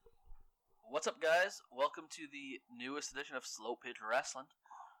What's up, guys? Welcome to the newest edition of Slow Pitch Wrestling.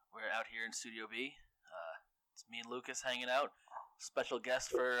 We're out here in Studio B. It's me and Lucas hanging out. Special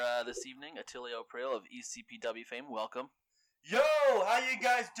guest for this evening, Attilio April of ECPW fame. Welcome. Yo, how you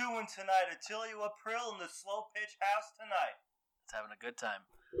guys doing tonight? Attilio April in the Slow Pitch House tonight. It's having a good time.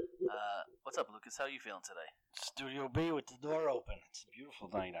 What's up, Lucas? How are you feeling today? Studio B with the door open. It's a beautiful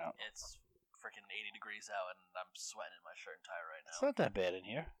night out. It's freaking 80 degrees out, and I'm sweating in my shirt and tie right now. It's not that bad in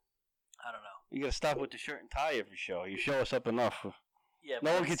here. I don't know. You gotta stop with the shirt and tie every show. You show us up enough. Yeah,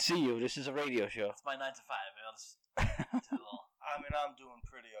 No one can see you. This is a radio show. It's my 9 to 5. I'll just do a little. I mean, I'm doing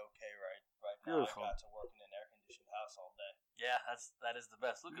pretty okay right now. Beautiful. I got to work in an air-conditioned house all day. Yeah, that is the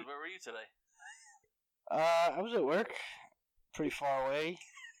best. Lucas, where were you today? I was at work. Pretty far away.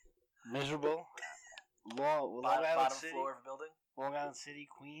 Miserable. Long Island Bottom City. floor of a building? Long Island City,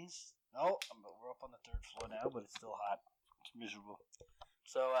 Queens. No, we're up on the 3rd floor now, but it's still hot. It's miserable.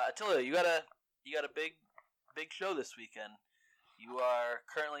 So, Attilio, you got a big show this weekend. You are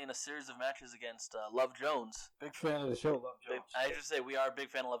currently in a series of matches against Love Jones. Big fan of the show, Love Jones. I should say we are a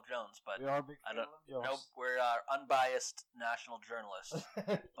big fan of Love Jones, but We are a big fan of Love Jones. nope, we're unbiased national journalists.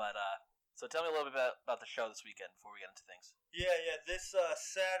 But so tell me a little bit about the show this weekend before we get into things. Yeah. This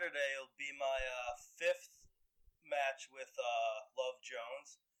Saturday will be my 5th match with Love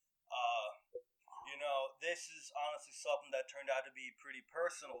Jones. This is honestly something that turned out to be pretty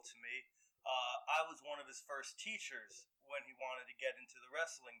personal to me. I was one of his first teachers when he wanted to get into the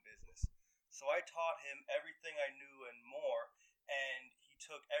wrestling business. So I taught him everything I knew and more, and he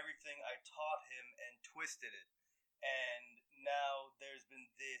took everything I taught him and twisted it. And now there's been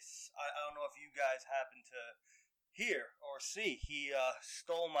this, I don't know if you guys happen to hear or see, he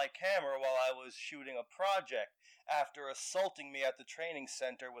stole my camera while I was shooting a project after assaulting me at the training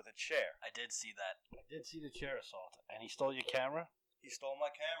center with a chair. I did see that. I did see the chair assault. And he stole your camera? He stole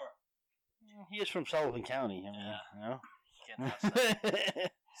my camera. He is from Sullivan County. I mean, Yeah. you know? Can't touch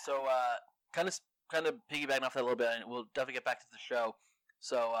that. So, kind of piggybacking off that a little bit, and we'll definitely get back to the show.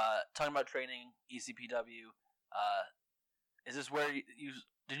 So, talking about training, ECPW, is this where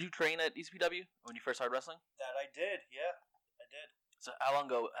did you train at ECPW when you first started wrestling? That I did, yeah, I did. So, how long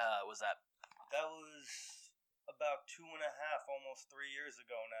ago was that? That was about 2.5, almost 3 years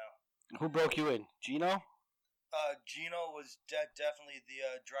ago now. Who broke you in? Gino? Gino was definitely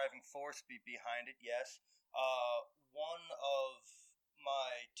the driving force behind it, yes. One of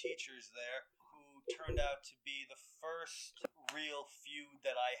my teachers there, who turned out to be the first real feud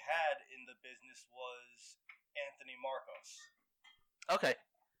that I had in the business, was Anthony Marcos. Okay.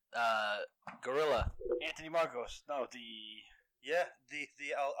 Gorilla. Anthony Marcos. No, the... Yeah, the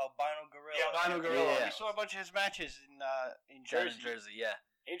albino gorilla. Yeah, Albino Gorilla. Yeah. We saw a bunch of his matches in Down Jersey. in Jersey, yeah.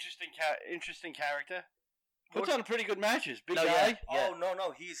 Interesting character. Puts on pretty good matches. Big No, guy. yeah. Oh no,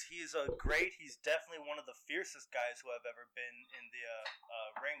 he's a great. He's definitely one of the fiercest guys who I've ever been in the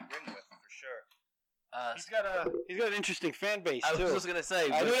ring with, for sure. He's got an interesting fan base I too. was just gonna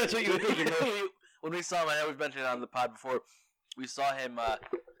say. I knew that's what you were thinking. When we saw him, I know we've mentioned it on the pod before. We saw him.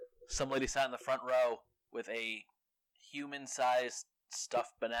 Some lady sat in the front row with a human-sized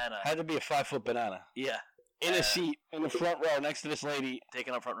stuffed banana. Had to be a 5-foot banana Yeah, in a seat in the front row next to this lady.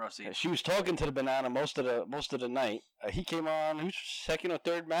 taking up front row seat. She was talking to the banana most of the night. He came on. Who's second or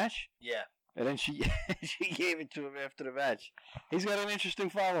third match? Yeah, And then she she gave it to him after the match. He's got an interesting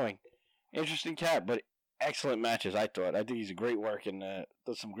following. Interesting cat, but excellent matches, I thought. I think he's a great work and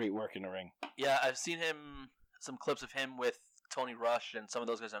does some great work in the ring. yeah. I've seen him. Some clips of him with Tony Rush and some of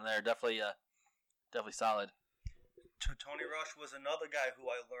those guys on there. Definitely solid. Tony Rush was another guy who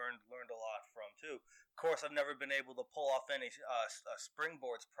I learned a lot from too. Of course, I've never been able to pull off any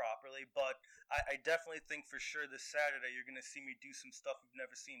springboards properly, but I definitely think for sure this Saturday you're going to see me do some stuff you've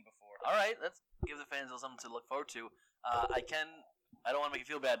never seen before. All right, let's give the fans something to look forward to. I don't want to make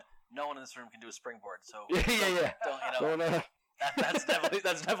you feel bad. No one in this room can do a springboard, so Yeah. don't that's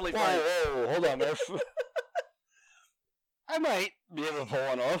definitely fine. Whoa, hold on, Murph. I might be able to pull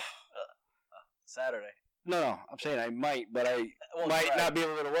one off. Saturday. No, I'm saying I might, but I might not be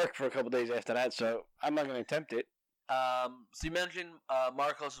able to work for a couple days after that, so I'm not going to attempt it. So you mentioned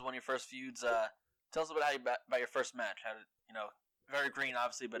Marcos was one of your first feuds. Tell us about your first match. How did very green,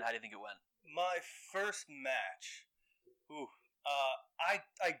 obviously, but how do you think it went? My first match.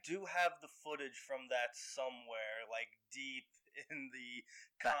 I do have the footage from that somewhere, like deep in the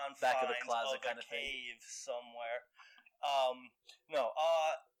confines back of the closet of kind a of thing. cave somewhere.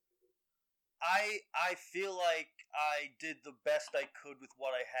 I feel like I did the best I could with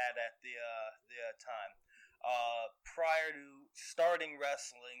what I had at the time. Prior to starting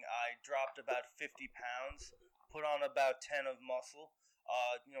wrestling, I dropped about 50 pounds, put on about 10 of muscle.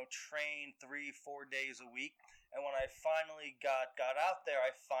 train 3-4 days a week. And when I finally got out there,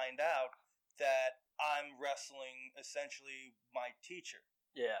 I find out that I'm wrestling essentially my teacher.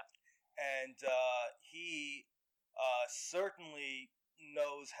 Yeah. And he certainly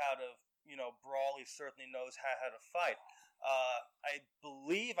knows how to, brawl. He certainly knows how to fight. I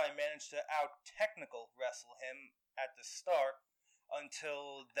believe I managed to out-technical wrestle him at the start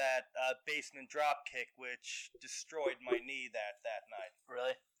until that basement drop kick, which destroyed my knee that night.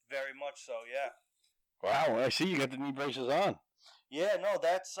 Really? Very much so, yeah. Wow, I see you got the knee braces on. Yeah, no,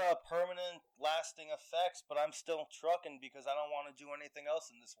 that's permanent, lasting effects, but I'm still trucking because I don't want to do anything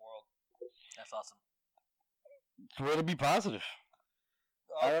else in this world. That's awesome. It's a way to be positive.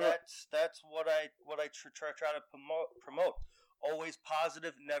 That's what I try to promote. Always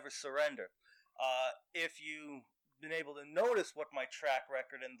positive, never surrender. If you've been able to notice what my track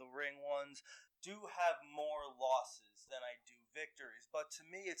record in the ring ones do have more losses than I do victories, but to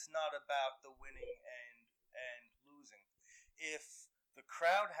me it's not about the winning and losing. If the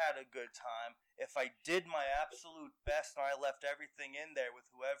crowd had a good time, if I did my absolute best and I left everything in there with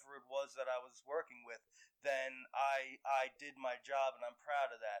whoever it was that I was working with, then I did my job and I'm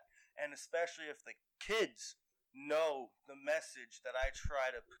proud of that. And especially if the kids know the message that I try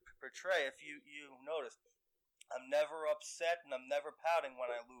to portray. If you notice, I'm never upset and I'm never pouting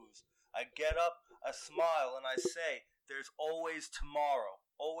when I lose. I get up, I smile, and I say, there's always tomorrow.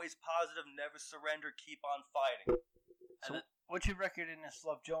 Always positive, never surrender, keep on fighting. So, what's your record in this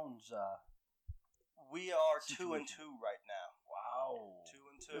Love Jones? We are situation? 2-2 right now. Wow.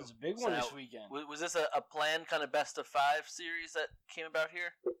 2-2. It was a big one this weekend. Was this a planned kind of best of 5 series that came about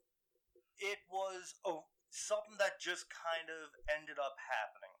here? It was something that just kind of ended up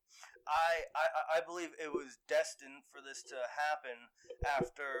happening. I believe it was destined for this to happen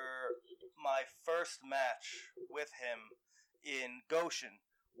after my first match with him in Goshen.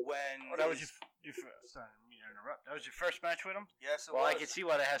 When that was your first. Sorry, I didn't interrupt. That was your first match with him? Yes, it was. was. I can see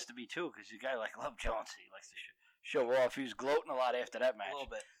why that has to be too, because you guy like Love Jones, he likes to show off. He was gloating a lot after that match. A little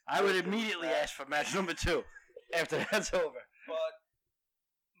bit. I would immediately ask for match number 2 after that's over. But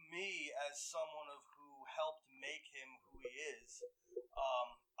me, as someone of who helped make him who he is,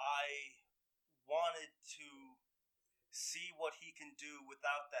 I wanted to see what he can do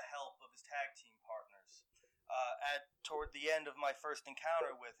without the help of his tag team partners. Toward the end of my first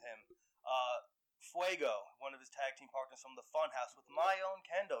encounter with him, Fuego, one of his tag team partners from the Funhouse, with my own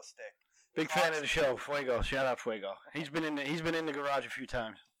kendo stick. Big fan of the show, Fuego. Shout out Fuego. He's been in the garage a few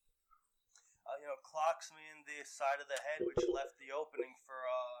times. Clocks me in the side of the head, which left the opening for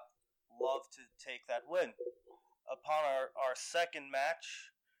Love to take that win. Upon our second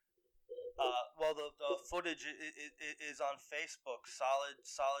match, the footage is on Facebook.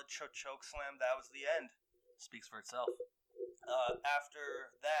 Solid choke slam. That was the end. Speaks for itself.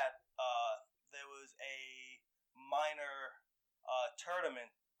 After that, there was a minor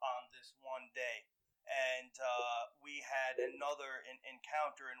tournament on this one day, and we had another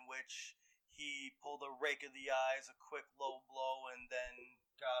encounter in which he pulled a rake of the eyes, a quick low blow, and then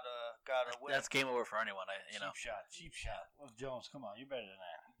got a win. That's game over for anyone. Cheap shot. Love Jones, come on, you're better than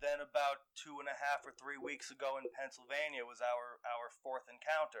that. Then about 2.5 or 3 weeks ago in Pennsylvania was our fourth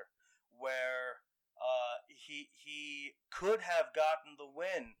encounter, where he could have gotten the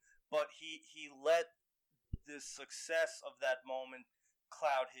win, but he let the success of that moment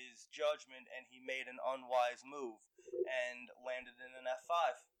cloud his judgment, and he made an unwise move and landed in an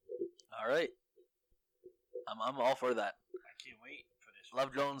F5. All right, I'm all for that. I can't wait for this.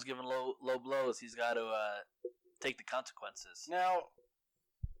 Love Jones giving low blows. He's got to take the consequences. Now,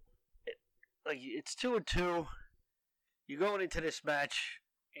 it's 2-2. You're going into this match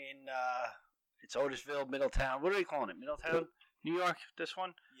in it's Otisville, Middletown. What are they calling it? Middletown, New York. This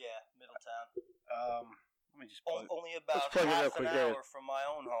one? Yeah, Middletown. Let me just plug only about plug it half up an quick, hour yeah. from my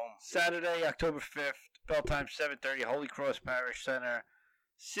own home. Saturday, October 5th. Bell time 7:30. Holy Cross Parish Center,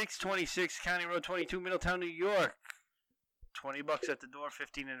 626 County Road 22, Middletown, New York. $20 at the door,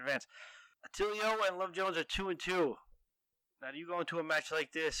 15 in advance. Attilio and Love Jones are 2-2. Now, do you go into a match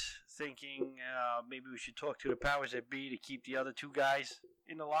like this thinking maybe we should talk to the powers that be to keep the other 2 guys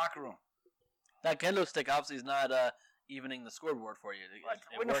in the locker room? That kendo stick obviously is not evening the scoreboard for you.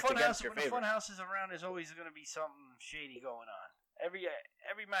 When the Funhouse is around, there's always going to be something shady going on.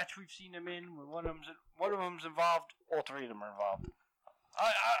 Every match we've seen them in, when one of them's involved, all 3 of them are involved.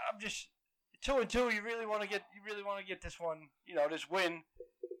 I'm just 2-2. You really want to get this one, this win,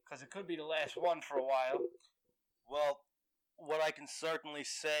 because it could be the last one for a while. Well, what I can certainly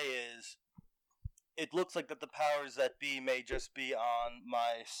say is, it looks like that the powers that be may just be on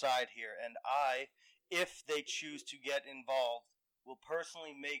my side here, and if they choose to get involved, will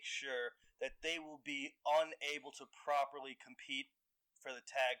personally make sure that they will be unable to properly compete for the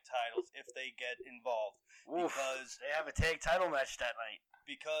tag titles if they get involved. Oof, Because they have a tag title match that night.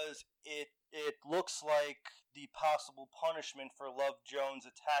 because it looks like the possible punishment for Love Jones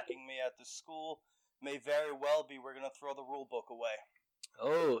attacking me at the school may very well be we're going to throw the rule book away.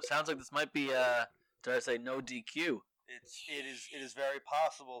 Oh, sounds like this might be dare I say no DQ. It is very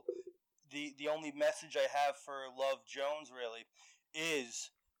possible. The only message I have for Love Jones really is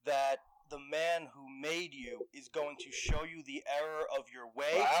that the man who made you is going to show you the error of your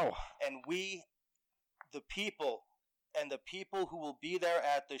way, Wow. and we, the people, and the people who will be there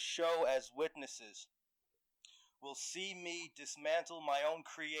at the show as witnesses, will see me dismantle my own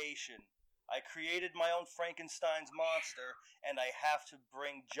creation. I created my own Frankenstein's monster, and I have to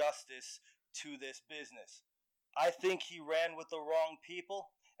bring justice to this business. I think he ran with the wrong people,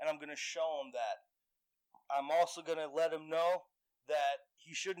 and I'm going to show him that. I'm also going to let him know that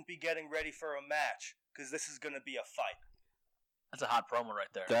he shouldn't be getting ready for a match, because this is going to be a fight. That's a hot promo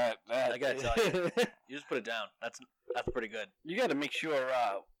right there. That I gotta tell you, you just put it down. That's pretty good. You got to make sure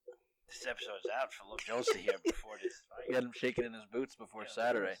This episode's out for Love Jones to hear before this fight. You got him shaking in his boots before Yeah,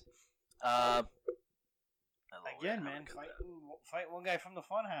 Saturday. Again, man, fight one guy from the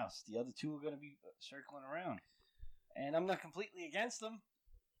Funhouse. The other two are going to be circling around. And I'm not completely against them.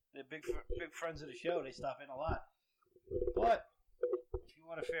 They're big friends of the show. They stop in a lot. But if you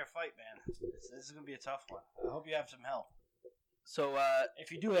want a fair fight, man, this is going to be a tough one. I hope you have some help. So,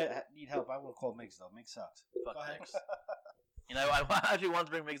 If you do need help, I will call Miggs, though. Miggs sucks. fuck Go ahead. Miggs. You know, I actually wanted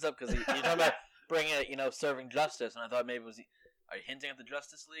to bring Miggs up because you're talking about bringing it, serving justice, and I thought maybe are you hinting at the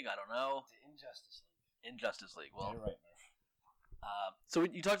Justice League? I don't know. The Injustice League. Injustice League. Well, You're right, Murph. so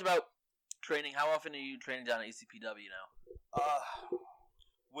you talked about training. How often are you training down at ECPW now?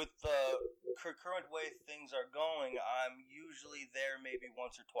 With the current way things are going, I'm usually there maybe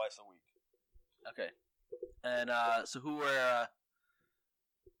once or twice a week. Okay. And so who's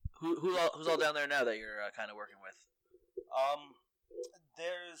all down there now that you're kind of working with?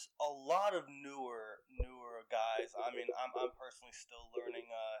 There's a lot of newer guys. I mean, I'm personally still learning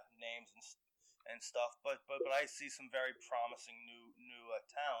names and stuff, but I see some very promising new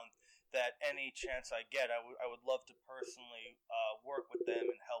talent that any chance I get, I would love to personally work with them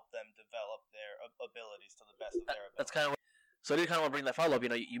and help them develop their abilities to the best of their ability. That's kind of. So I did kind of want to bring that follow up.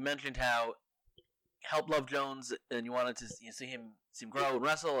 You mentioned how help Love Jones, and you wanted to see him grow and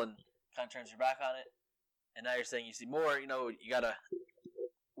wrestle, and kind of turns your back on it. And now you're saying you see more. You gotta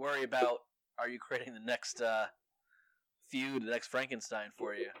worry about, are you creating the next feud, the next Frankenstein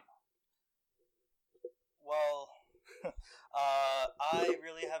for you? Well, I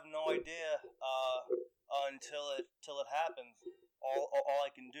really have no idea until it happens. All I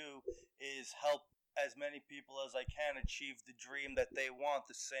can do is help as many people as I can achieve the dream that they want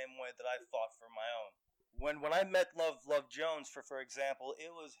the same way that I fought for my own. When I met Love Jones, for example,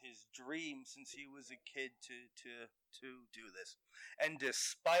 it was his dream since he was a kid to do this. And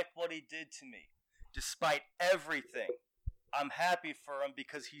despite what he did to me, despite everything, I'm happy for him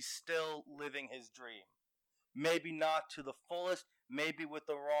because he's still living his dream. Maybe not to the fullest, maybe with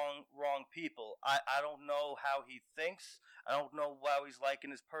the wrong people. I don't know how he thinks. I don't know how he's like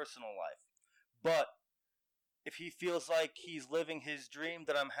in his personal life. But if he feels like he's living his dream,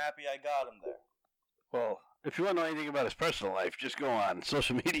 then I'm happy I got him there. Well, if you want to know anything about his personal life, just go on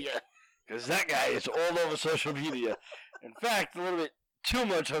social media, because that guy is all over social media. In fact, a little bit too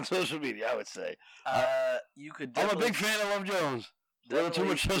much on social media, I would say. You could. I'm a big fan of Love Jones. A little too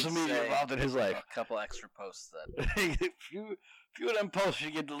much social media involved in his life. A couple extra posts that. few of them posts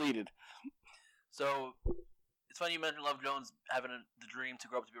should get deleted. So it's funny you mentioned Love Jones having the dream to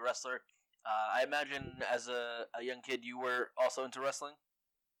grow up to be a wrestler. I imagine as a young kid you were also into wrestling.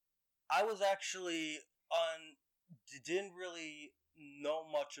 I was actually didn't really know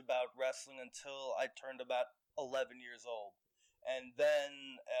much about wrestling until I turned about 11 years old. And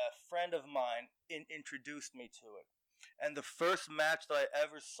then a friend of mine introduced me to it. And the first match that I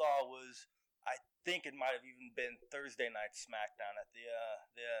ever saw was, I think it might have even been Thursday Night SmackDown at the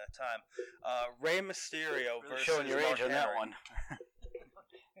time. Rey Mysterio Really versus showing your Mark age on that Henry. one.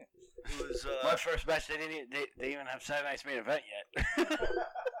 It was My first match, they even have Saturday Night's Main Event yet.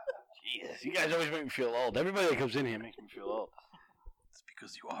 Jesus, you guys always make me feel old. Everybody that comes in here makes me feel old. It's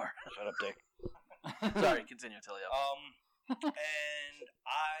because you are. Shut up, Dick. Sorry, continue, Tilio. And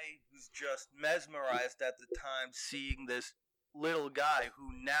I was just mesmerized at the time seeing this little guy who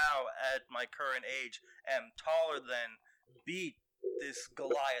now, at my current age, am taller than, beat this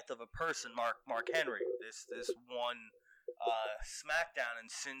Goliath of a person, Mark Henry. This one SmackDown, and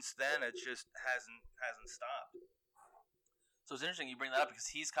since then it just hasn't stopped. So it's interesting you bring that up because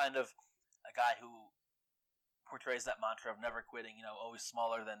he's kind of a guy who portrays that mantra of never quitting. Always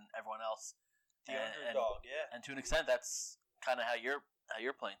smaller than everyone else. The underdog, yeah. And to an extent, that's kind of how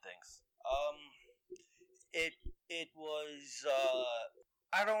you're playing things. It was.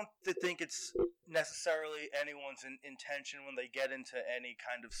 I don't think it's necessarily anyone's intention when they get into any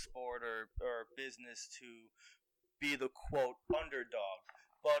kind of sport or business to be the quote underdog.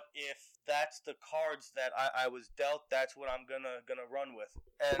 But if that's the cards that I was dealt, that's what I'm gonna run with.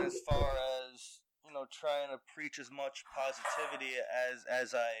 And as far as trying to preach as much positivity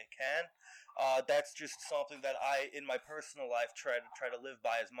as I can, that's just something that I, in my personal life, try to live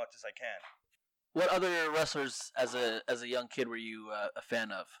by as much as I can. What other wrestlers, as a young kid, were you a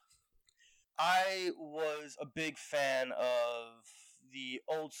fan of? I was a big fan of the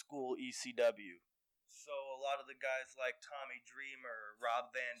old school ECW. So a lot of the guys like Tommy Dreamer, Rob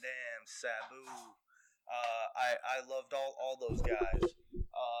Van Dam, Sabu. I loved all those guys.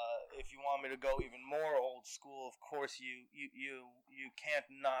 If you want me to go even more old school, of course you can't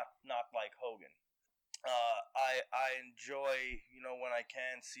not like Hogan. I enjoy when I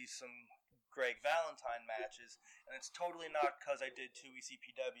can see some Greg Valentine matches, and it's totally not because I did 2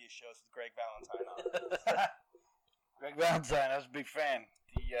 ECPW shows with Greg Valentine on it. Greg Valentine, I was a big fan.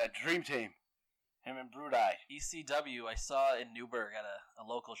 The Dream Team, him and Brudai. ECW, I saw in Newburgh at a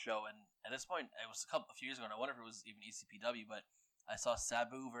local show, and at this point, it was a few years ago, and I wonder if it was even ECPW, but I saw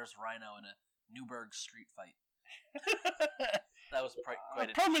Sabu versus Rhino in a Newburgh street fight. That was quite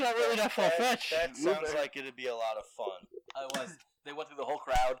interesting. Probably not really that far-fetched. That sounds like it'd be a lot of fun. It was. They went through the whole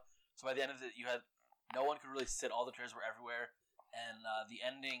crowd. So by the end of it, no one could really sit. All the chairs were everywhere. And the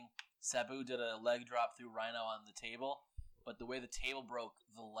ending, Sabu did a leg drop through Rhino on the table. But the way the table broke,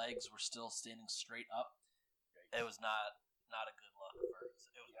 the legs were still standing straight up. It was not a good look.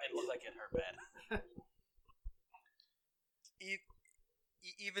 It looked like it hurt bad.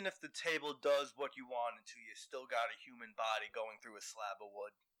 Even if the table does what you want it to, you still got a human body going through a slab of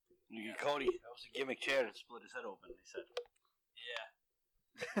wood. You get Cody. That was a gimmick chair that split his head open, they said. Yeah.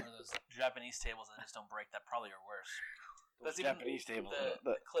 One of those Japanese tables that just don't break that probably are worse. Those Japanese tables.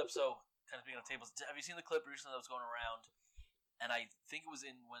 The clip, so kind of speaking of tables, have you seen the clip recently that was going around? And I think it was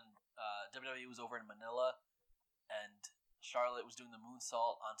when WWE was over in Manila, and Charlotte was doing the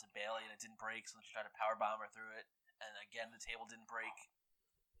moonsault onto Bayley, and it didn't break, so then she tried to powerbomb her through it, and again the table didn't break.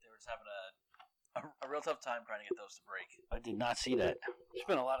 They were just having a real tough time trying to get those to break. I did not see that.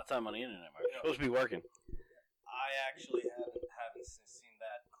 Spent a lot of time on the internet, Mark. Supposed to be working. I actually haven't seen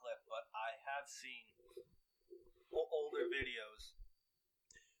that clip, but I have seen older videos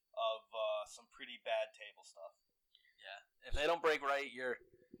of some pretty bad table stuff. Yeah, if they don't break right,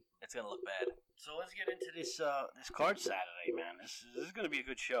 it's gonna look bad. So let's get into this card Saturday, man. This is gonna be a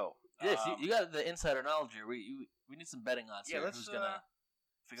good show. Yes, you got the insider knowledge here. We need some betting odds here. Let's Who's gonna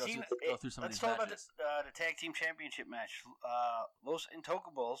go through some of these matches? Let's talk about the tag team championship match. Los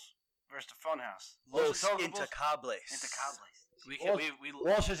Intocables versus the Funhouse. Los Intocables.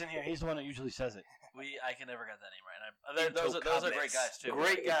 Walsh isn't here. He's the one that usually says it. I can never get that name right. Those are great guys too.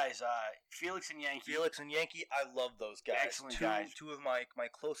 Great guys. Felix and Yankee. I love those guys. Excellent guys. Two of my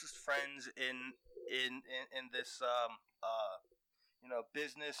closest friends in this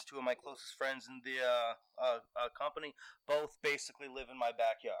business. Two of my closest friends in the company. Both basically live in my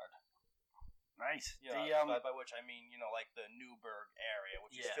backyard. Nice. Yeah, by which I mean like the Newburgh area,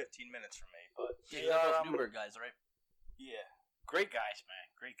 which is 15 minutes from me. But they're both Newburgh guys, right? Yeah. Great guys, man.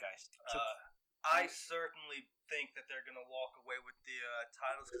 Great guys. I certainly think that they're going to walk away with the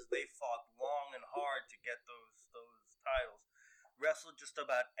titles because they fought long and hard to get those titles. Wrestled just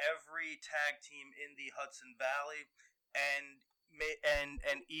about every tag team in the Hudson Valley, and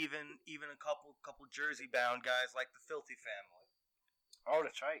even a couple Jersey bound guys like the Filthy Family. Oh,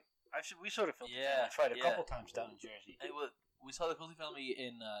 that's right. We saw the Filthy Family fight a couple times down in Jersey. We saw the Filthy Family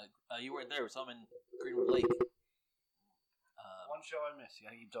in. You weren't there. We saw them in Greenwood Lake. One show I missed. You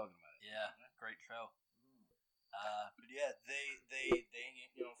gotta keep talking about it. Yeah, great show. But yeah, they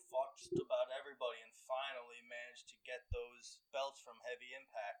fought just about everybody and finally managed to get those belts from Heavy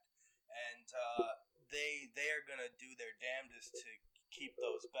Impact, and they are gonna do their damnedest to keep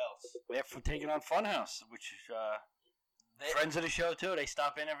those belts. They're for taking on Funhouse, which is friends of the show too. They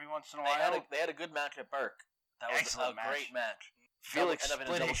stop in every once in a while. They had a good match at Burke. That was a great match. Felix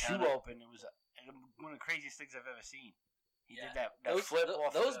split his shoe open. It was one of the craziest things I've ever seen. He did that flip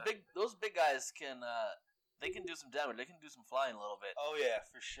off. Those big guys can do some damage. They can do some flying a little bit. Oh yeah,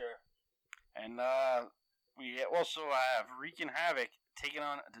 for sure. And we also have Wreaking Havoc taking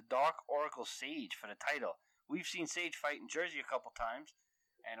on the Dark Oracle Sage for the title. We've seen Sage fight in Jersey a couple times,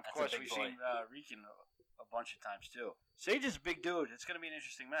 and of course we've seen Wreaking a bunch of times too. Sage is a big dude. It's going to be an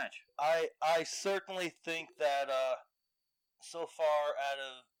interesting match. I certainly think that so far out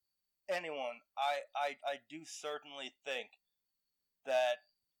of anyone, I do certainly think that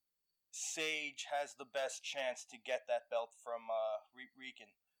Sage has the best chance to get that belt from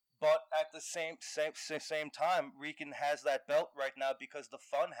Rican. But at the same time, Rican has that belt right now because the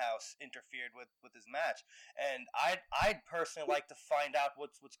Funhouse interfered with his match, and I'd personally like to find out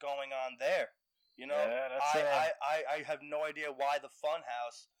what's going on there. You know, yeah, I have no idea why the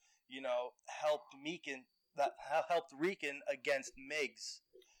Funhouse, helped Rican against Miggs.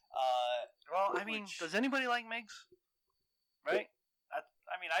 Well, I mean, does anybody like Miggs? Right?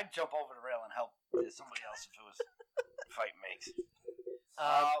 I mean, I'd jump over the rail and help somebody else if it was fight Miggs.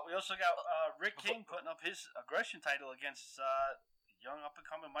 We also got Rick King putting up his aggression title against young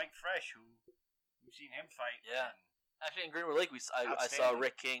up-and-coming Mike Fresh, who we've seen him fight. Yeah. Actually, in Greenwood Lake, I saw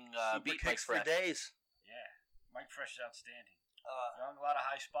Rick King beat Mike Fresh. For days. Yeah. Mike Fresh is outstanding. Young, a lot of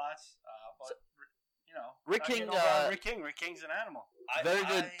high spots. But, Rick King, Rick King's an animal. Very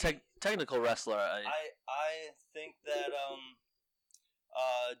good technical wrestler. I think that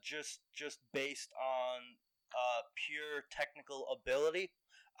just based on pure technical ability,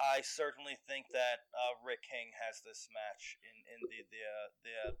 I certainly think that Rick King has this match in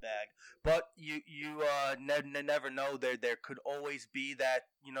the bag. But you never know. There could always be that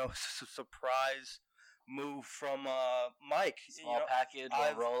surprise move from Mike. Small package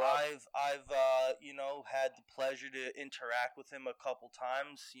or roll up. I've had the pleasure to interact with him a couple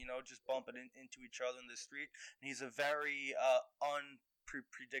times. Just bumping into each other in the street. And he's a very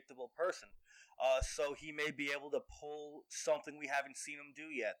unpredictable person. So he may be able to pull something we haven't seen him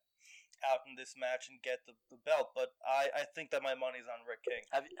do yet out in this match and get the belt. But I think that my money's on Rick King.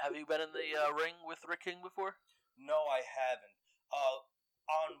 Have you been in the ring with Rick King before? No, I haven't.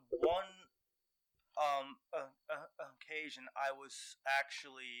 On one occasion, I was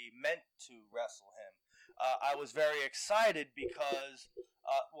actually meant to wrestle him. I was very excited because,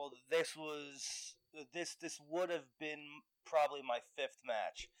 this would have been probably my 5th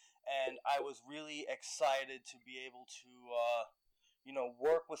match, and I was really excited to be able to,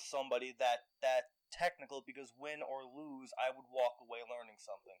 work with somebody that technical, because win or lose, I would walk away learning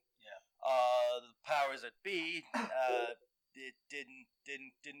something. Yeah. The powers that be, it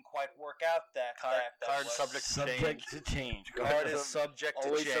didn't quite work out. Card subject to change. Card is subject to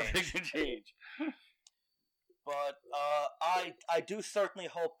Always change. subject to change. But I do certainly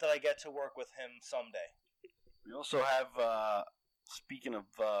hope that I get to work with him someday. We also have, speaking of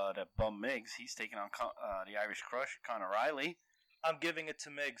that bum Miggs, he's taking on the Irish Crush, Conor Riley. I'm giving it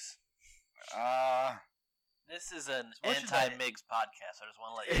to Miggs. This is an anti-Miggs podcast. I just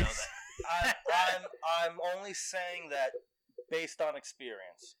want to let you know that. I'm only saying that based on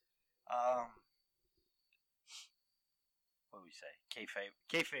experience. What do we say?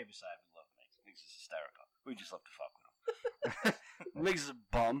 Kayfabe aside, we love Miggs. Miggs is hysterical. We just love to fuck with him. Miggs is a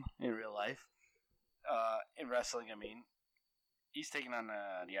bum in real life. In wrestling, I mean. He's taking on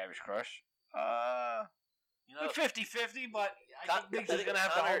the Irish Crush. 50-50, but I think Miggs is going to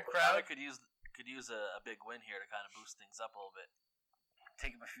have the whole crowd. Conor could use a big win here to kind of boost things up a little bit.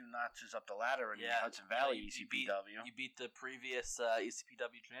 Take him a few notches up the ladder in the Hudson Valley ECPW. You beat the previous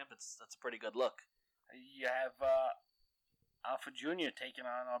ECPW champ. That's a pretty good look. You have Alpha Jr. taking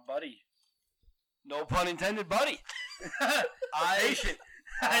on our buddy. No pun intended, buddy. Patient.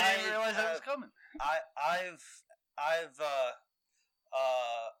 I didn't realize that was coming. I've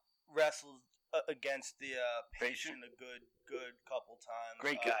wrestled against the Patient a good couple times.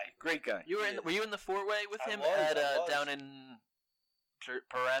 Great guy. Were you in the 4-way with him down in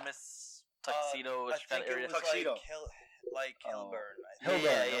Paramus, Tuxedo, I think area? it was Tuxedo. like Kilburn. I Hilburn,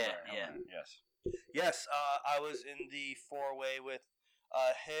 think. yeah. Yes, I was in the 4-way with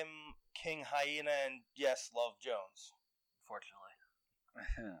him, King Hyena, and Love Jones. Unfortunately.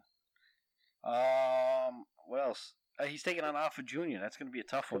 What else? He's taking on Alpha Jr. That's going to be a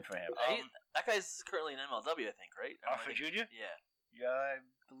tough one for him. That guy's currently in MLW, I think, right? Alpha Jr.? Yeah. Yeah, I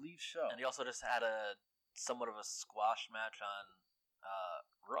believe so. And he also just had a somewhat of a squash match on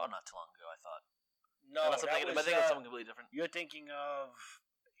Raw not too long ago, I thought. No, I think it was something completely different. You're thinking of...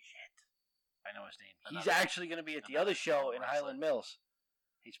 Shit. I know his name. He's actually going to be at the other show in Highland Mills.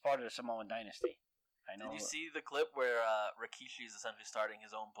 He's part of the Samoan Dynasty. I know. Did you see the clip where Rikishi is essentially starting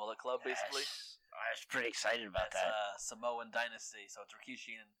his own Bullet Club, basically? I was pretty excited about that. Samoan Dynasty. So it's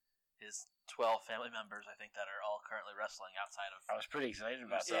Rikishi and his 12 family members, I think, that are all currently wrestling outside of... I was pretty excited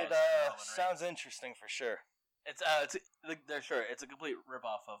about that. It sounds interesting for sure. They're sure it's a complete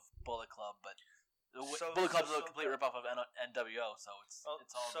ripoff of Bullet Club, but Bullet Club's a complete ripoff of NWO, so it's all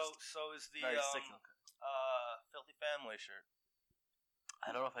so is the very cyclical. Filthy Family shirt.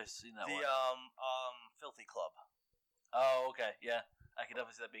 I don't know if I've seen that The one. Filthy Club. Oh, okay, yeah. I can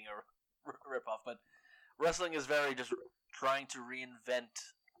definitely see that being a rip-off, but wrestling is very just trying to reinvent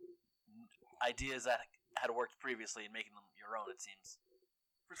ideas that had worked previously and making them your own, it seems.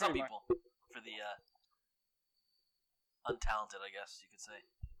 For some Pretty people. For the untalented, I guess you could say.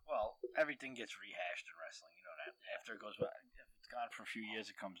 Well, everything gets rehashed in wrestling. You know that. After it goes back, if it's gone for a few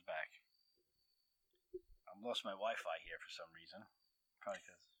years, it comes back. I've lost my Wi-Fi here for some reason. Probably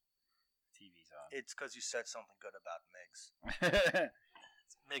because TV's on. It's because you said something good about Migs.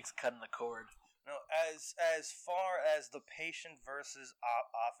 Migs cutting the cord. No, as far as the Patient versus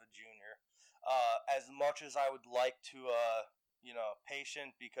Alpha Jr., as much as I would like to,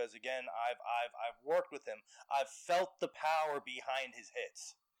 Patient, because again, I've worked with him. I've felt the power behind his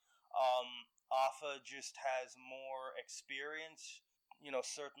hits. Alpha just has more experience.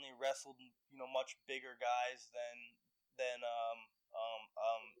 Certainly wrestled much bigger guys than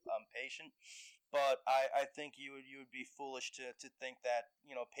Patient. But I think you would be foolish to think that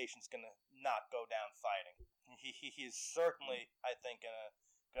Patient's gonna not go down fighting. He is certainly, I think,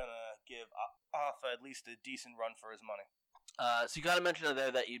 gonna give Alpha at least a decent run for his money. So you kind of mentioned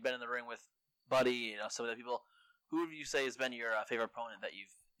there that you've been in the ring with Buddy, some of the people. Who would you say has been your favorite opponent that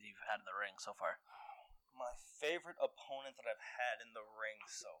you've had in the ring so far? My favorite opponent that I've had in the ring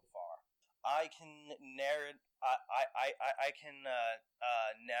so far, I can narrow it. I can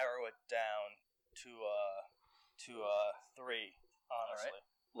narrow it down to 3. Honestly, right.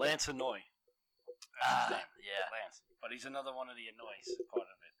 Lance Anoy. Yeah, Lance. But he's another one of the Anoys part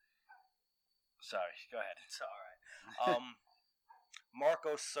of it. Sorry, go ahead. It's all right.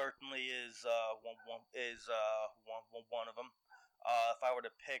 Marco certainly is one of them. If I were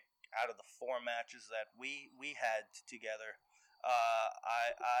to pick out of the 4 matches that we had together,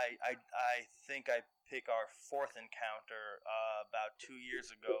 I think I pick our 4th encounter about 2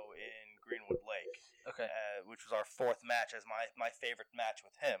 years ago in Greenwood Lake. Okay. Which was our 4th match as my favorite match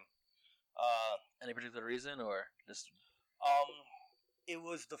with him. Any particular reason, or just? It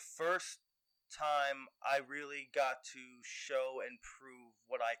was the first time I really got to show and prove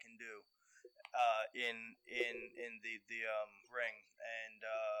what I can do in the ring, and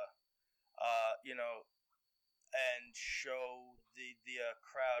and show the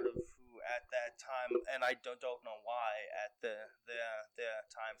crowd of who at that time, and I don't know why at the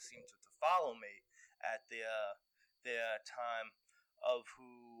time seemed to follow me at the time of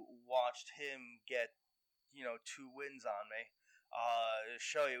who watched him get 2 wins on me.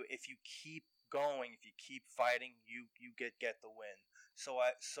 Show you if you keep going, if you keep fighting, you get the win. So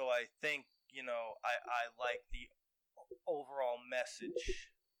I think I like the overall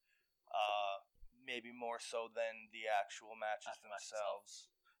message, maybe more so than the actual matches themselves.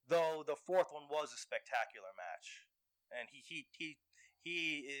 Though the 4th one was a spectacular match, and he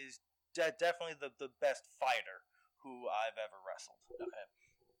is definitely the best fighter who I've ever wrestled. Okay.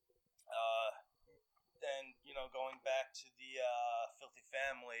 Then going back to the Filthy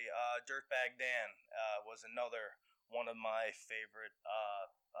Family, Dirtbag Dan was another one of my favorite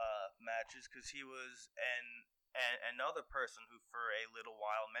matches because he was another person who for a little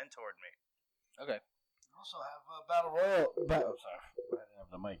while mentored me. Okay. We also have a Battle Royal. I'm sorry, I didn't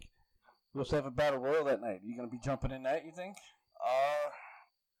have the mic. We also have a Battle Royal that night. Are you going to be jumping in that, you think?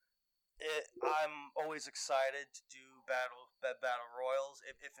 I'm always excited to do battle royals.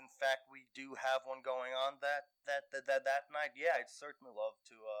 If in fact we do have one going on that night, yeah, I'd certainly love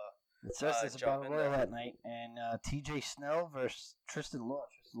to. It says there's a Battle Royal that night, and TJ Snell versus Tristan Law.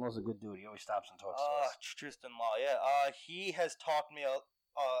 Tristan Law's a good dude. He always stops and talks to us. Tristan Law, yeah. He has taught me a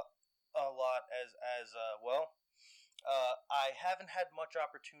lot as well. I haven't had much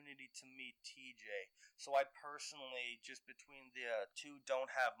opportunity to meet TJ, so I personally, just between the 2, don't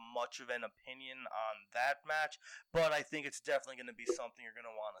have much of an opinion on that match, but I think it's definitely going to be something you're going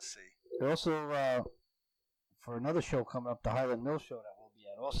to want to see. Also, for another show coming up, the Highland Mill show that we'll be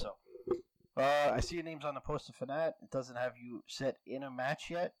at also. I see your name's on the poster for that. It doesn't have you set in a match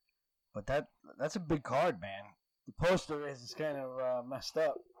yet, but that's a big card, man. The poster is kind of messed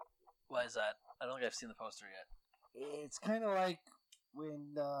up. Why is that? I don't think I've seen the poster yet. It's kind of like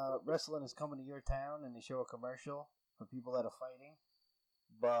when wrestling is coming to your town and they show a commercial for people that are fighting,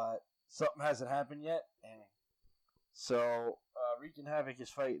 but something hasn't happened yet. And so Wreaking Havoc is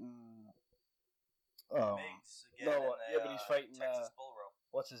fighting. Migs again but he's fighting. Texas Bull Rope.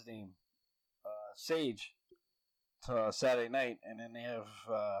 What's his name? Sage. To Saturday night, and then they have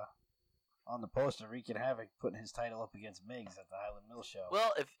on the poster Wreaking Havoc putting his title up against Migs at the Highland Mill show.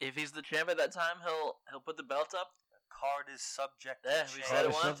 Well, if he's the champ at that time, he'll put the belt up. card is subject Yeah, to we change. said it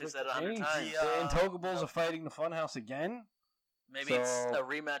It's once, we subject said it to 100 change. times. The Intokables are fighting the Funhouse again. Maybe it's So- a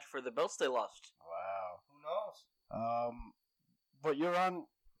rematch for the belts they lost. Wow. Who knows? But you're on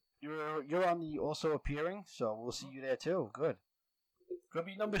the also appearing, so we'll see you there too. Good. Could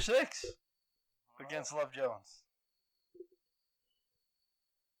be number 6 against Love Jones.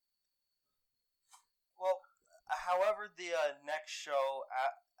 Well, however the next show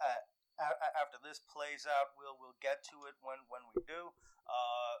after this plays out, we'll get to it when we do.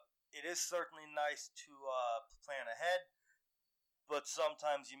 It is certainly nice to plan ahead, but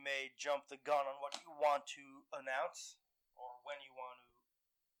sometimes you may jump the gun on what you want to announce or when you want to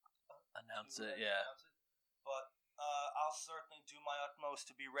Announce it, yeah. announce it. But I'll certainly do my utmost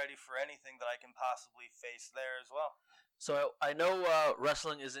to be ready for anything that I can possibly face there as well. So I know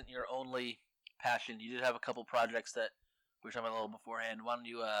wrestling isn't your only passion. You did have a couple projects that we were talking about a little beforehand. Why don't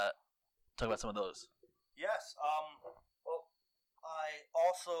you talk about some of those? Yes. Well, I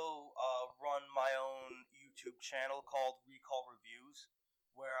also run my own YouTube channel called Recall Reviews,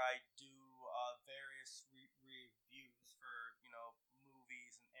 where I do various reviews for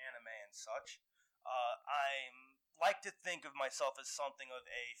movies and anime and such. I like to think of myself as something of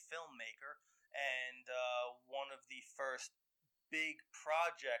a filmmaker, and one of the first big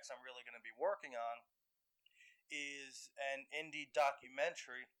projects I'm really going to be working on is an indie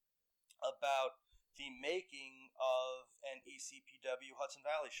documentary about the making of an ECPW Hudson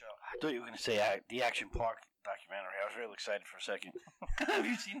Valley show. I thought you were going to say the Action Park documentary. I was real excited for a second. Have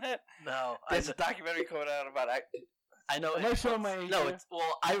you seen that? No, There's a documentary coming out about. I know. Am I showing my age No, here? it's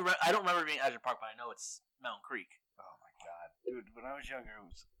I don't remember it being Azure Park, but I know it's Mountain Creek. Oh my god, dude! When I was younger,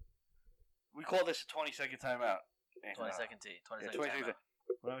 we called this a 20-second timeout. 22nd T. 22nd. 20 timeout.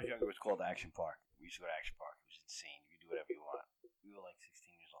 When I was younger, it was called Action Park. We used to go to Action Park. It was insane. You could do whatever you want. We were like 16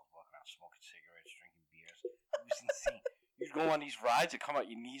 years old, walking around smoking cigarettes, drinking beers. It was insane. You'd go on these rides that come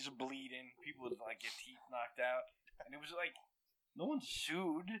out, your knees are bleeding. People would like get teeth knocked out, and it was like no one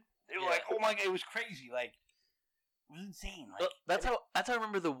sued. They were like, "Oh my god!" It was crazy. Like it was insane. Like Well, that's how I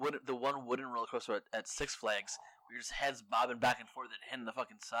remember the one wooden roller coaster at Six Flags, where your heads bobbing back and forth and hitting the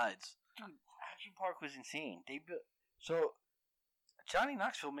fucking sides. dude, Action Park was insane. So Johnny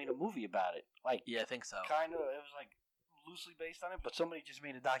Knoxville made a movie about it. Like Yeah, I think so. kind of, it was like loosely based on it, but somebody just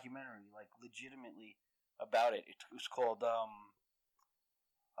made a documentary, like legitimately about it. It was called oh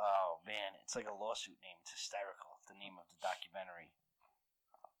man, it's like a lawsuit name. It's hysterical. The name of the documentary.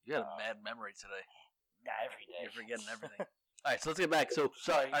 You got a bad memory today. Yeah, every day. You're forgetting everything. All right, so let's get back. So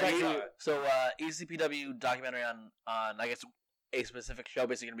Sorry, are back you, to- so ECPW documentary on I guess a specific show,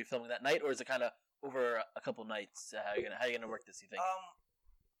 basically going to be filming that night, or is it kind of over a couple nights? How are you gonna work this? You think?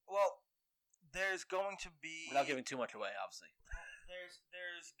 Well, there's going to be Without giving too much away, obviously.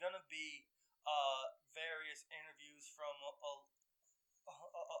 there's gonna be various interviews from a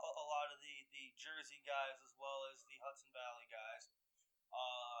lot of the Jersey guys as well as the Hudson Valley guys,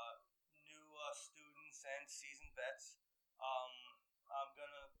 new students and seasoned vets. I'm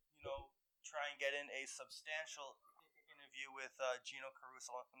gonna try and get in a substantial interview with Gino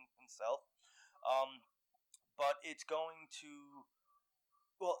Caruso himself. But it's going to.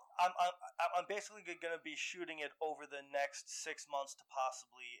 Well, I'm basically going to be shooting it over the next 6 months to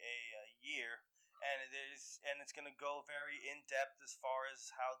possibly a year, and it's going to go very in depth as far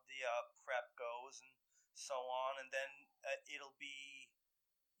as how the prep goes and so on, and then it'll be,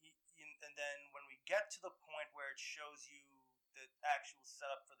 and then when we get to the point where it shows you the actual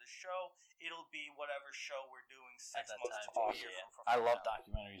setup for the show, it'll be whatever show we're doing 6 At that months time. to a Awesome. year. From I now. love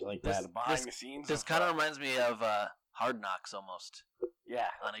documentaries like This- that. Behind the scenes. This kind of reminds me of Hard Knocks almost yeah.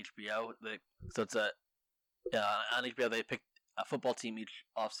 on HBO. So it's on HBO they picked a football team each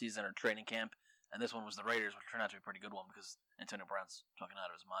off season or training camp, and this one was the Raiders, which turned out to be a pretty good one because Antonio Brown's talking out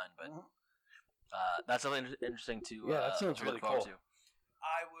of his mind. But that's something interesting to Yeah, that sounds to really look forward cool. to.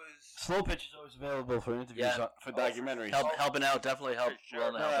 I was. Slow Pitch is always available for interviews Yeah. For documentaries. Helping out definitely help. Sure.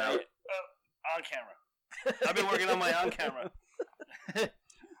 Willing to No, help out. on camera. I've been working on my on camera.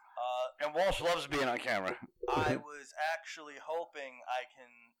 And Walsh loves being on camera. I was actually hoping I can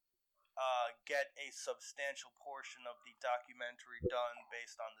get a substantial portion of the documentary done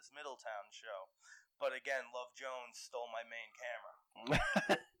based on this Middletown show. But again, Love Jones stole my main camera.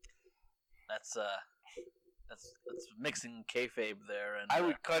 That's mixing kayfabe there, and I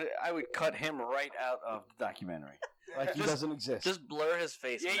would cut him right out of the documentary. Like he Just- doesn't exist. just blur his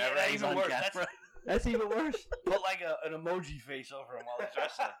face. Yeah, whenever that he's even on worse. camera. That's even worse. Put like an emoji face over him while he's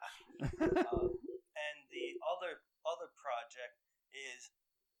wrestling. And the other project is,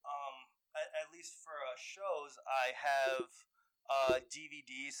 at least for shows, I have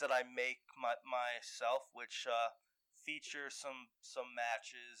DVDs that I make myself, which feature some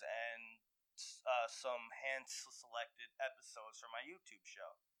matches and some hand-selected episodes for my YouTube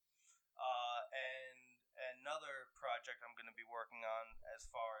show. And another project I'm going to be working on as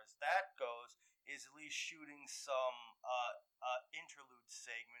far as that goes is at least shooting some interlude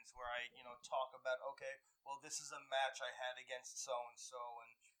segments where I, talk about, okay, well, this is a match I had against so-and-so,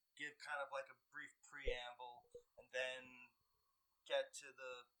 and give kind of like a brief preamble, and then get to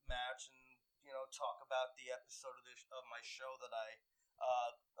the match and, talk about the episode of my show that I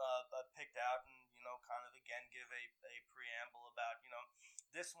picked out, and, kind of, again, give a preamble about,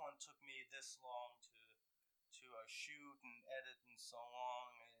 this one took me this long to shoot and edit and so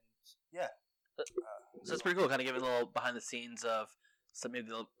on, and yeah. So it's pretty cool, kind of giving a little behind the scenes of some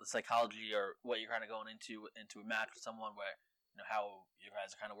maybe the psychology or what you're kind of going into a match with someone, where how you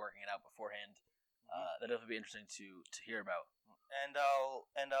guys are kind of working it out beforehand. That'll definitely be interesting to hear about. And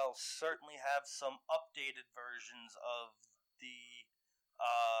I'll certainly have some updated versions of the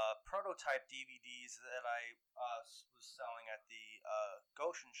prototype DVDs that I was selling at the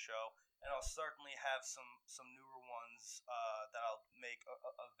Goshen show, and I'll certainly have some newer ones that I'll make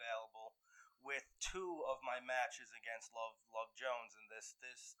available with 2 of my matches against Love Jones in this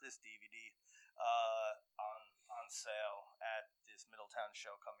DVD on sale at this Middletown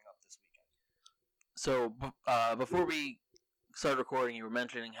show coming up this weekend. So before we started recording, you were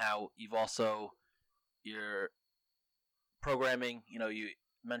mentioning how you've also your programming. You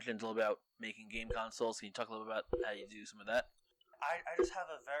mentioned a little about making game consoles. Can you talk a little about how you do some of that? I just have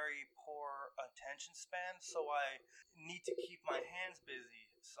a very poor attention span, so I need to keep my hands busy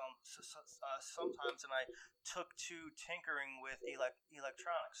sometimes, and I took to tinkering with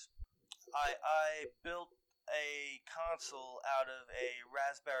electronics. I built a console out of a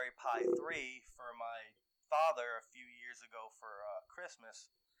Raspberry Pi 3 for my father a few years ago for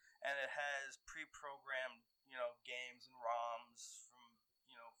Christmas, and it has pre-programmed, games and ROMs from,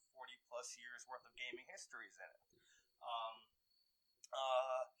 40 plus years worth of gaming histories in it.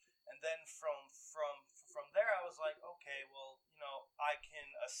 And then from there, I was like, okay, well, I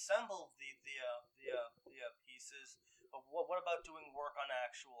can assemble the pieces, but what about doing work on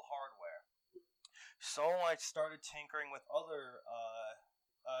actual hardware? So I started tinkering with other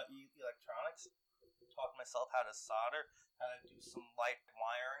electronics, taught myself how to solder, how to do some light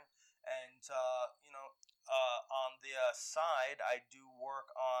wiring, and on the side, I do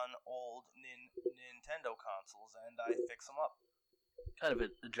work on old Nintendo consoles, and I fix them up. Kind of a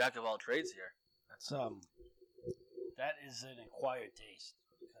jack of all trades here. That's that is an acquired taste,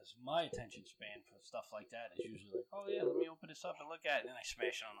 because my attention span for stuff like that is usually like, oh yeah, let me open this up and look at it, and then I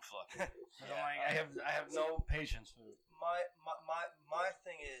smash it on the floor. I have no patience for it. My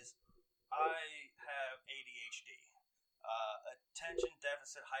thing is, I have ADHD, attention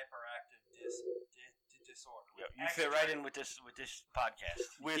deficit hyperactive disorder. You fit right in with this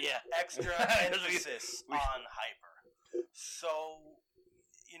podcast with extra emphasis on hyper. So,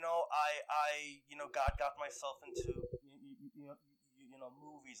 I got myself into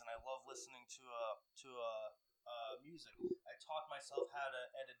movies, and I love listening to music. I taught myself how to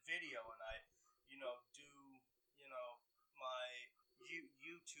edit video, and I do my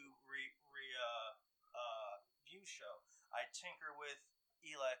YouTube review show. I tinker with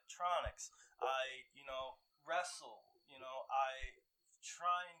electronics. I wrestle. I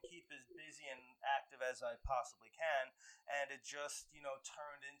try and keep as busy and active as I possibly can, and it just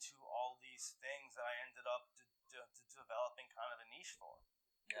turned into all these things that I ended up developing kind of a niche for.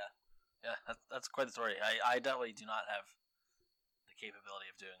 Yeah, that's quite the story. I definitely do not have the capability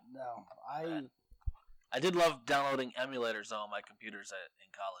of doing. No, I did love downloading emulators on my computers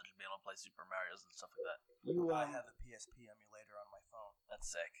in college and being able to play Super Mario's and stuff like that. I have a PSP emulator on my phone. That's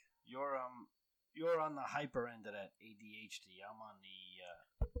sick. You're on the hyper end of that ADHD. I'm on the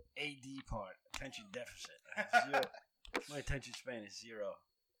AD part, attention deficit. My attention span is 0.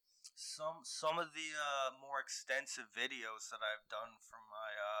 Some of the more extensive videos that I've done for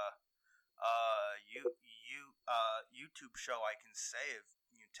my YouTube show, I can say, have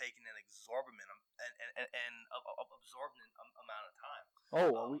taken an exorbitant amount of time.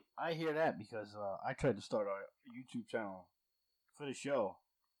 Oh, well, I hear that because I tried to start our YouTube channel for the show,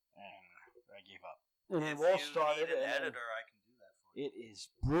 and I gave up. And if you need an editor, I can do that for you. It is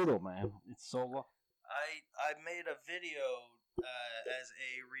brutal, man. It's so long. I made a video as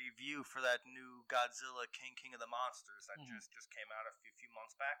a review for that new Godzilla King of the Monsters that just came out a few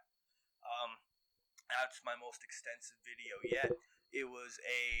months back. That's my most extensive video yet. It was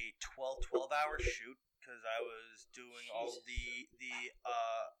a 12-hour shoot because I was doing all the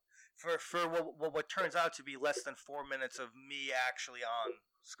for what turns out to be less than 4 minutes of me actually on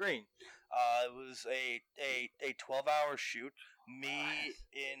screen. It was a 12-hour shoot. Me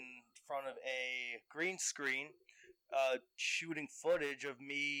in front of a green screen, shooting footage of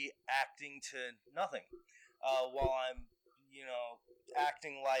me acting to nothing, while I'm,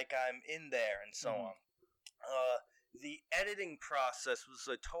 acting like I'm in there and so on. The editing process was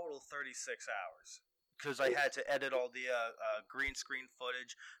a total 36 hours. Because I had to edit all the green screen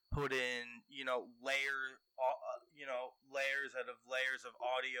footage, put in layers out of layers of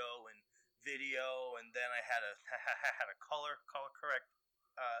audio and video, and then I had to color correct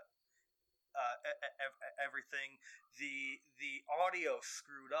everything. The audio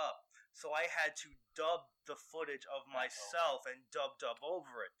screwed up, so I had to dub the footage of myself and dub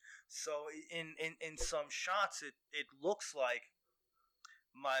over it. So in some shots, it looks like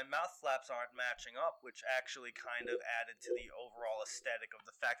my mouth flaps aren't matching up, which actually kind of added to the overall aesthetic of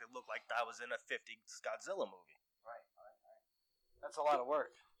the fact it looked like I was in a 50s Godzilla movie. Right. That's a lot of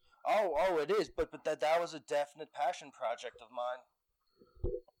work. Oh, it is, but that was a definite passion project of mine.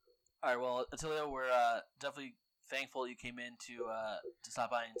 All right, well, Attilio, we're definitely thankful you came in to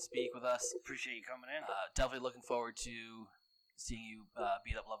stop by and speak with us. Appreciate you coming in. Definitely looking forward to seeing you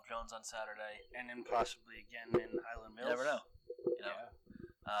beat up Love Jones on Saturday. And then possibly again in Highland Mills. You never know. Yeah.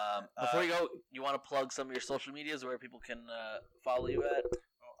 Before you go, you want to plug some of your social medias where people can follow you at?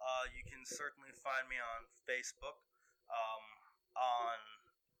 Well, you can certainly find me on Facebook,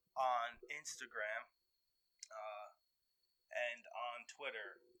 on Instagram, and on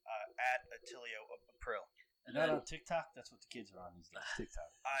Twitter at Attilio April. And not on TikTok. That's what the kids are on these days. TikTok.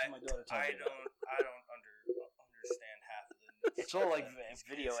 I don't understand half of the. It's all like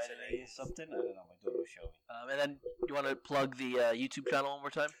video editing or something. I don't know. My daughter will show me. And then you want to plug the YouTube channel one more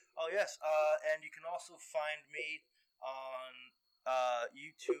time? Oh, yes. And you can also find me on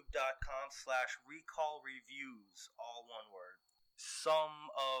youtube.com/recallreviews, all one word. Some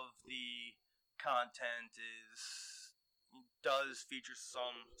of the content does feature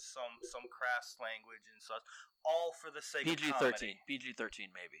some crass language and such, all for the sake of comedy. PG-13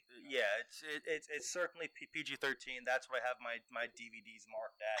 maybe. Yeah, it's certainly PG-13. That's what I have my DVDs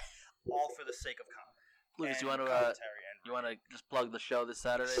marked at, all for the sake of comedy. Lucas, you want to just plug the show this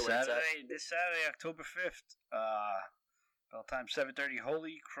Saturday? This Saturday, October 5th. Bell time 7:30.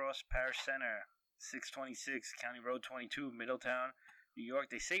 Holy Cross Parish Center, 626 County Road 22, Middletown, New York.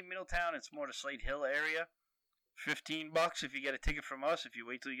 They say Middletown. It's more the Slate Hill area. $15 if you get a ticket from us. If you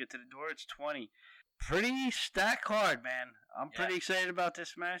wait till you get to the door, it's $20. Pretty stacked card, man. I'm pretty excited about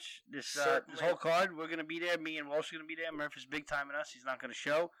this match. This whole card. We're gonna be there. Me and Walsh are gonna be there. Murphy's big timing us. He's not gonna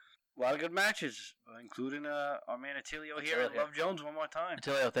show. A lot of good matches, including our man Attilio here at Love Jones one more time.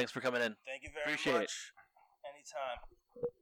 Attilio, thanks for coming in. Thank you very Appreciate much. Anytime.